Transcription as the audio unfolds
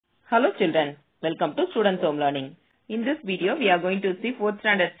Hello children, welcome to Students Home Learning. In this video, we are going to see 4th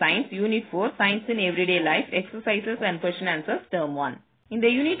Standard Science, Unit 4, Science in Everyday Life, Exercises and Question Answers, Term 1. இந்த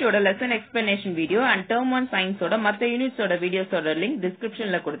யூனிட்டோட lesson explanation video and Term 1 Science ஓட மத்த யூனிட்ஸோட வீடியோஸோட link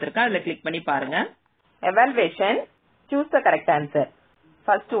டிஸ்கிரிப்ஷன்ல கொடுத்திருக்கேன். அதுல click பண்ணி பாருங்க. Evaluation, choose the correct answer.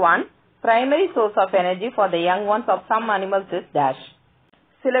 First one, primary source of energy for the young ones of some animals is dash.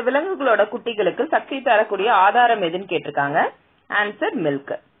 சில விலங்குகளோட குட்டிகளுக்கு சக்தி தரக்கூடிய ஆதாரம் எதுன்னு கேட்டிருக்காங்க. Answer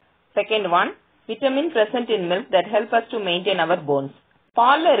milk. Second one, vitamin present in milk that help us to maintain our bones.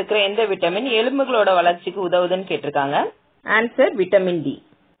 பால்ல இருக்கிற எந்த vitamin எலும்புகளோட வளர்ச்சிக்கு உதவுதுன்னு கேட்டிருக்காங்க. Answer vitamin D.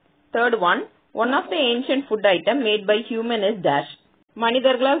 Third one of the ancient food item made by human is dash.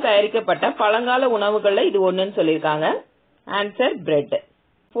 மனிதர்களால் தயாரிக்கப்பட்ட பழங்கால உணவுகள்ல இது ஒண்ணுன்னு சொல்லிருக்காங்க. Answer bread.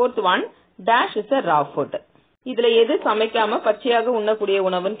 Fourth one, dash is a raw food. இதுல எது சமைக்காம பச்சையாக உண்ணக்கூடிய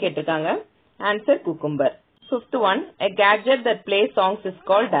உணவுன்னு கேட்டிருக்காங்க. Answer cucumber. Fifth one, a gadget that plays songs is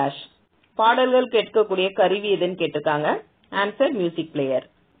called dash. பாடல்கள் கேட்கக்கூடிய கருவி எதுன்னு கேட்டிருக்காங்க. Answer music player.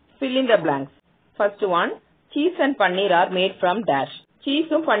 Fill in the blanks. First one, cheese and paneer are made from dash.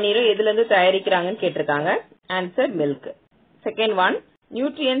 சீஸும் பன்னீரும் எதுல இருந்து தயாரிக்கிறாங்கன்னு கேட்டிருக்காங்க. Answer milk. Second one,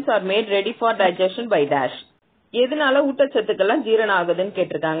 nutrients are made ready for digestion by dash. எதனால ஊட்டச்சத்துக்கள்லாம் ஜீரணம் ஆகுதுன்னு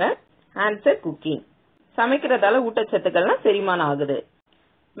கேட்டிருக்காங்க. Answer cooking. சமைக்கிறதால ஊட்டச்சத்துக்கள்லாம் செரிமானம் ஆகுது.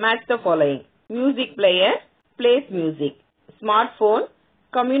 Match the following. Music player plays music. Smartphone,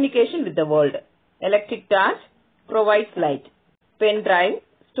 communication with the world. Electric torch provides light. Pen drive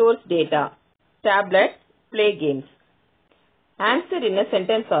stores data. Tablet play games. Answer in a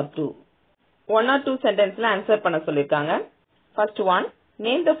sentence or two. One or two sentences answer பண்ண சொல்லிருக்காங்க. First one,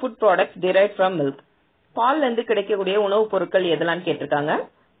 name the food products derived from milk. பால்ல இருந்து கிடைக்கக்கூடிய உணவுப் பொருட்கள் எதெல்லாம் கேட்டிருக்காங்க.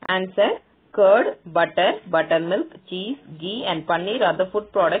 Answer curd, butter, buttermilk, cheese, ghee and paneer are the food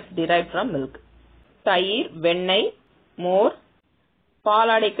products derived from milk. தயிர், வெண்ணெய், மோர்,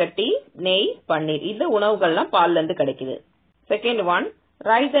 பாலாடை கட்டி, நெய், பன்னீர் இந்த உணவுகள்லாம் பால்ல இருந்து கிடைக்குது. Second one,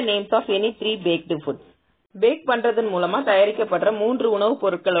 write the names of any three baked foods. Back பண்றதன் மூலமா தயாரிக்கப்படுற 3 உணவுப்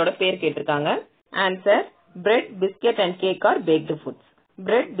பொருட்களோட பேர் கேட்டிருக்காங்க. Answer bread, biscuit and cake are baked foods.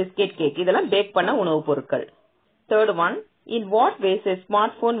 Bread, biscuit, cake இதெல்லாம் பேக் பண்ண உணவுப் பொருட்கள். Third one, in what ways a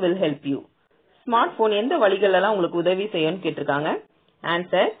smartphone will help you? Smartphone எந்த வழிகள் எல்லாம் உங்களுக்கு உதவி செய்யும்னு கேட்டிருக்காங்க.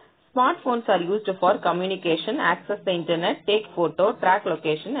 Answer smartphones are used for communication, access the internet, take photo, track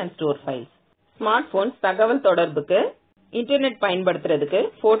location and store files. Smartphones தகவல் தொடர்புக்கு, இன்டர்நெட் பயன்படுத்துறதுக்கு,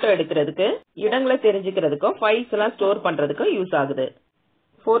 போட்டோ எடுக்கிறதுக்கு, இடங்களை தெரிஞ்சுக்கிறதுக்கும், ஃபைல்ஸ் எல்லாம் ஸ்டோர் பண்றதுக்கும் யூஸ் ஆகுது.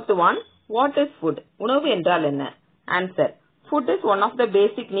 Fourth one, what is food? உணவு என்றால் என்ன? Answer food is one of the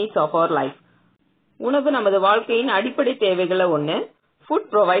basic needs of our life. உணவு நமது வாழ்க்கையின் அடிப்படை தேவைகள ஒண்ணு. Food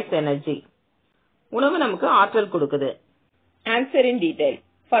provides energy. உணவு நமக்கு ஆற்றல் கொடுக்குது. Answer in detail.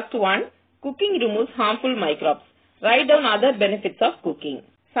 First one, cooking removes harmful microbes. Write down other benefits of cooking.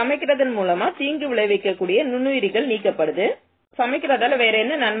 சமைக்கிறதன் மூலமா தீங்கு விளைவிக்கக்கூடிய நுண்ணுயிரிகள் நீக்கப்படுது. சமைக்கிறதால வேற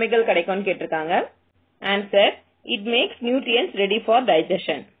என்ன நன்மைகள் கிடைக்கும்னு கேட்டிருக்காங்க. Answer, it makes nutrients ready for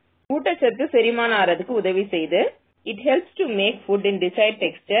digestion. ஊட்டச்சத்து செரிமானம் ஆறதுக்கு உதவி செய்து. It helps to make food in desired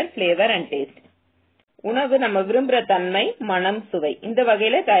texture, flavor and taste. உணவு நம்ம விரும்புற தன்மை, மனம், சுவை இந்த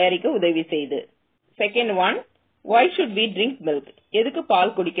வகையில தயாரிக்க உதவி செய்து. Second one, why should we drink milk? எதுக்கு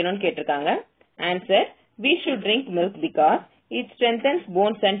பால் குடிக்கணும்னு கேட்டிருக்காங்க. Answer, we should drink milk because it strengthens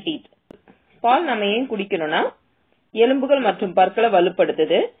bones and teeth. பால் நம்ம ஏன் குடிக்கணும்னா எலும்புகள் மற்றும் பற்களை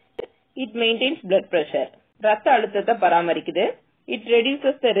வலுப்படுத்துது. It maintains blood pressure. ரத்த அழுத்தத்தை பராமரிக்குது. It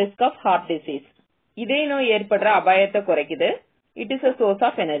reduces the risk of heart disease. இதய நோய் ஏற்படுற அபாயத்தை குறைக்குது. It is a source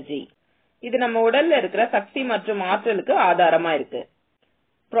of energy. இது நம்ம உடல்ல இருக்கிற சக்தி மற்றும் ஆற்றலுக்கு ஆதாரமா இருக்கு.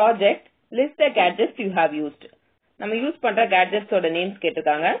 Project, list the gadgets you have used. நம்ம யூஸ் பண்ற gadgets ஓட நேம்ஸ்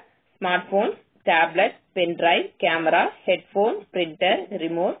கேட்டிருக்காங்க. Smartphone, tablet, pen drive, camera, headphone, printer,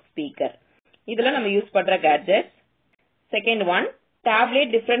 remote, speaker இதெல்லாம் நம்ம யூஸ் பண்ற gadgets. Second one,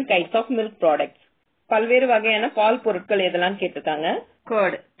 tabulate different kinds of milk products. பல்வேறு வகையான பால் பொருட்கள் எதெல்லாம் கேட்டிருக்காங்க.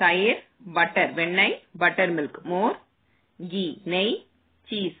 curd தயிர், butter வெண்ணெய், buttermilk மோர், ghee நெய்,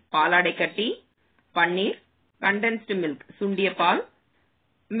 cheese பாலாடை கட்டி, பன்னீர் condensed milk சுண்டிய பால்,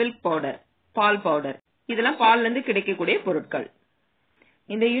 milk powder பால் பவுடர் இதெல்லாம் பால்ல இருந்து கிடைக்கக்கூடிய பொருட்கள்.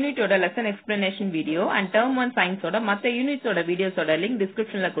 இந்த யூனிட்டோட lesson explanation video and term 1 science ஓட மத்த யூனிட்ஸோட வீடியோஸோட லிங்க்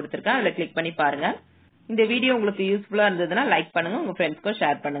டிஸ்கிரிப்ஷன்ல கொடுத்திருக்கேன். அதுல கிளிக் பண்ணி பாருங்க. இந்த வீடியோ உங்களுக்கு யூஸ்ஃபுல்லா இருந்ததுன்னா லைக் பண்ணுங்க, உங்க ஃப்ரெண்ட்ஸ்க்கும்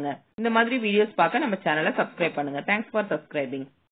ஷேர் பண்ணுங்க. இந்த மாதிரி வீடியோஸ் பார்க்க நம்ம சேனலை சப்ஸ்கிரைப் பண்ணுங்க. Thanks for subscribing.